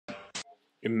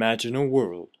Imagine a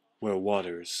world where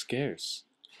water is scarce,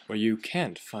 where you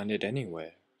can't find it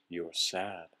anywhere. You're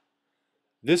sad.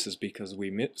 This is because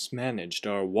we mismanaged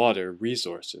our water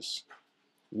resources.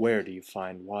 Where do you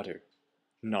find water?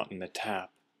 Not in the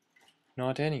tap.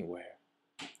 Not anywhere.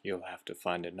 You'll have to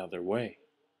find another way.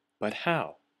 But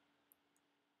how?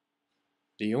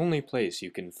 The only place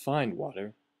you can find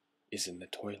water is in the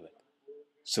toilet.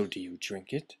 So do you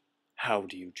drink it? How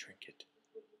do you drink it?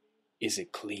 Is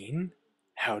it clean?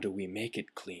 How do we make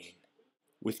it clean?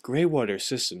 With Greywater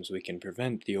Systems, we can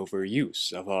prevent the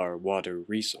overuse of our water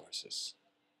resources.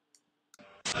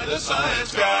 The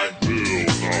Science Guy. Bill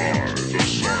Nye, the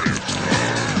Science Guy.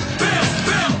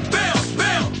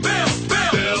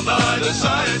 Bill Nye, the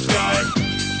Science Guy.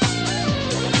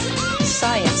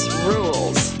 Science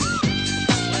rules.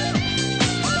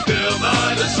 Bill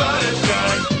Nye, the Science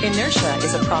Guy. Inertia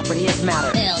is a property of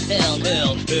matter. Bill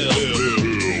Nye, the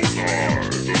Science Guy.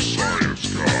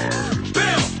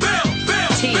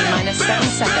 T minus 7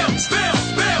 seconds.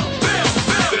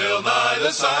 Bill Nye,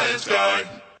 the Science Guy.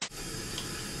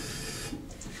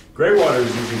 Greywater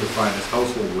is usually defined as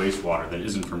household wastewater that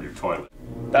isn't from your toilet.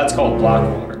 That's called black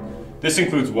water. This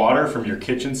includes water from your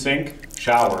kitchen sink,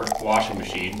 shower, washing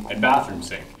machine, and bathroom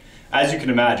sink. As you can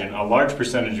imagine, a large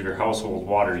percentage of your household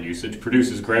water usage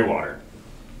produces greywater.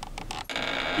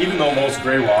 Even though most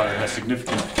greywater has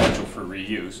significant potential for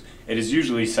reuse, it is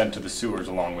usually sent to the sewers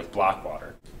along with black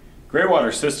water.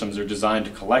 Greywater systems are designed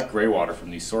to collect greywater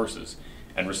from these sources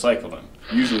and recycle them,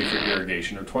 usually for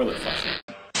irrigation or toilet flushing.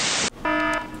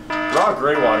 Raw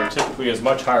greywater typically has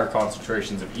much higher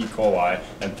concentrations of E. coli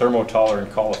and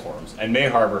thermotolerant coliforms and may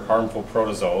harbor harmful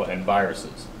protozoa and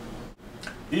viruses.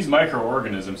 These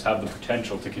microorganisms have the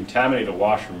potential to contaminate a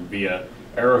washroom via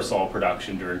aerosol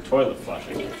production during toilet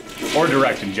flushing, or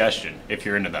direct ingestion, if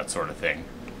you're into that sort of thing.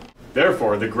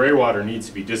 Therefore, the greywater needs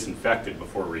to be disinfected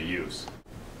before reuse.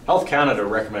 Health Canada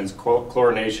recommends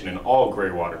chlorination in all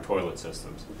greywater toilet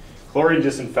systems. Chlorine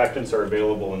disinfectants are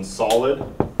available in solid,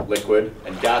 liquid,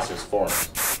 and gaseous forms.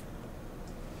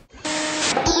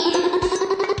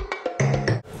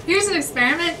 Here's an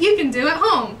experiment you can do at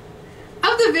home.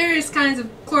 Of the various kinds of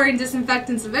chlorine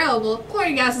disinfectants available,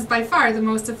 chlorine gas is by far the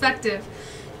most effective.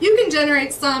 You can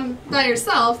generate some by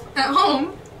yourself at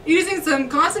home using some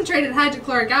concentrated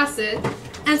hydrochloric acid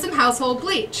and some household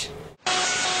bleach.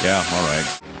 Yeah, all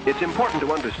right. It's important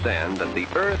to understand that the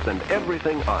Earth and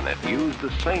everything on it use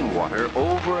the same water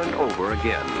over and over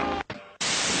again.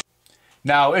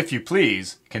 Now, if you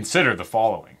please, consider the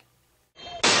following.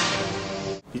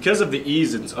 Because of the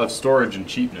ease of storage and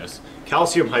cheapness,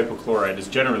 calcium hypochlorite is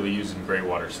generally used in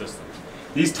greywater systems.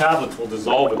 These tablets will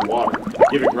dissolve in water,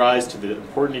 giving rise to the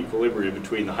important equilibrium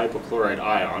between the hypochlorite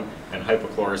ion and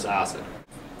hypochlorous acid.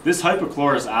 This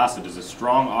hypochlorous acid is a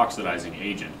strong oxidizing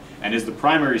agent and is the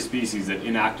primary species that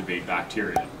inactivate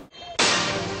bacteria.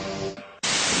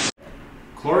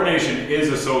 Chlorination is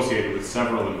associated with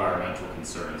several environmental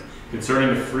concerns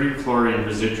concerning the free chlorine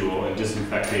residual and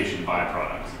disinfectation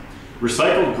byproducts.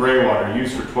 Recycled greywater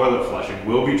used for toilet flushing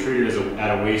will be treated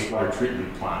at a wastewater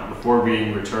treatment plant before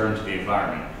being returned to the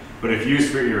environment. But if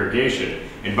used for irrigation,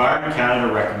 Environment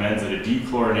Canada recommends that a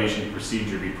dechlorination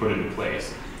procedure be put into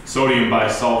place. Sodium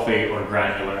bisulfate or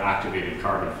granular activated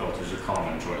carbon filters are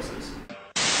common choices.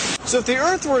 So if the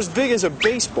Earth were as big as a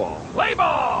baseball, Play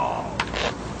ball!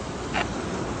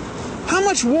 how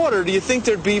much water do you think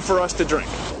there'd be for us to drink?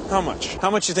 How much?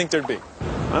 How much do you think there'd be?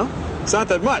 Well, it's not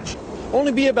that much.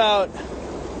 Only be about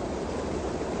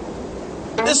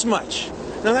this much.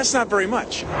 Now that's not very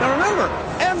much. Now remember,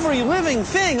 every living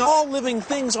thing, all living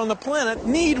things on the planet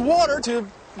need water to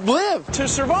live, to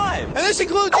survive. And this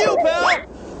includes you, pal!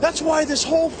 That's why this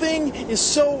whole thing is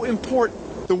so important.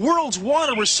 The world's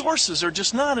water resources are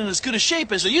just not in as good a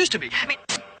shape as they used to be.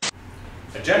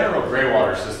 A general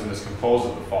greywater system is composed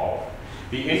of the following.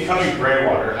 The incoming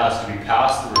greywater has to be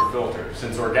passed through a filter,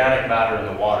 since organic matter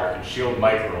in the water can shield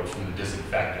microbes from the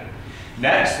disinfectant.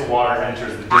 Next, the water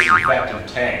enters the disinfectant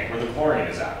tank where the chlorine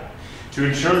is added. To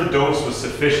ensure the dose was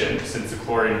sufficient, since the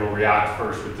chlorine will react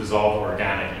first with dissolved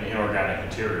organic and inorganic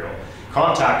material,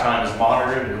 contact time is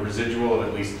monitored and a residual of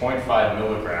at least 0.5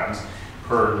 milligrams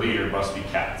per liter must be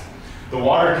kept. The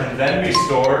water can then be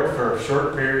stored for a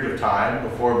short period of time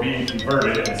before being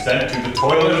converted and sent to the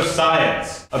toilet of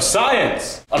science. Of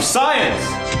science! Of science!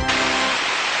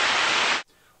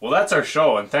 Well, that's our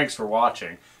show, and thanks for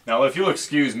watching. Now, if you'll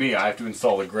excuse me, I have to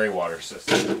install the greywater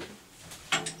system.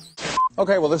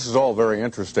 Okay, well, this is all very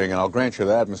interesting, and I'll grant you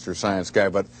that, Mr. Science Guy,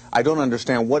 but I don't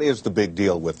understand what is the big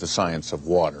deal with the science of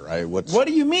water. What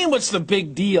do you mean, what's the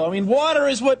big deal? I mean, water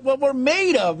is what we're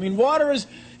made of. I mean, water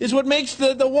is what makes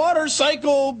the water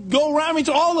cycle go around. I mean,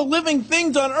 all the living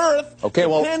things on Earth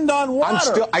depend on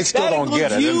water. I still don't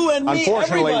get it. And me,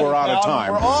 unfortunately, we're out of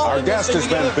time. Our guest has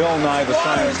been Bill Nye, the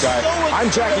Science Guy.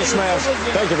 I'm Jackie Smash.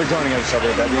 Thank you for joining us,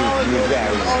 everybody.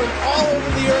 All over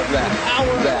the Earth, the power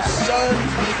of the sun.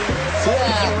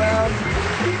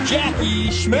 Around Jackie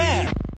Schmack.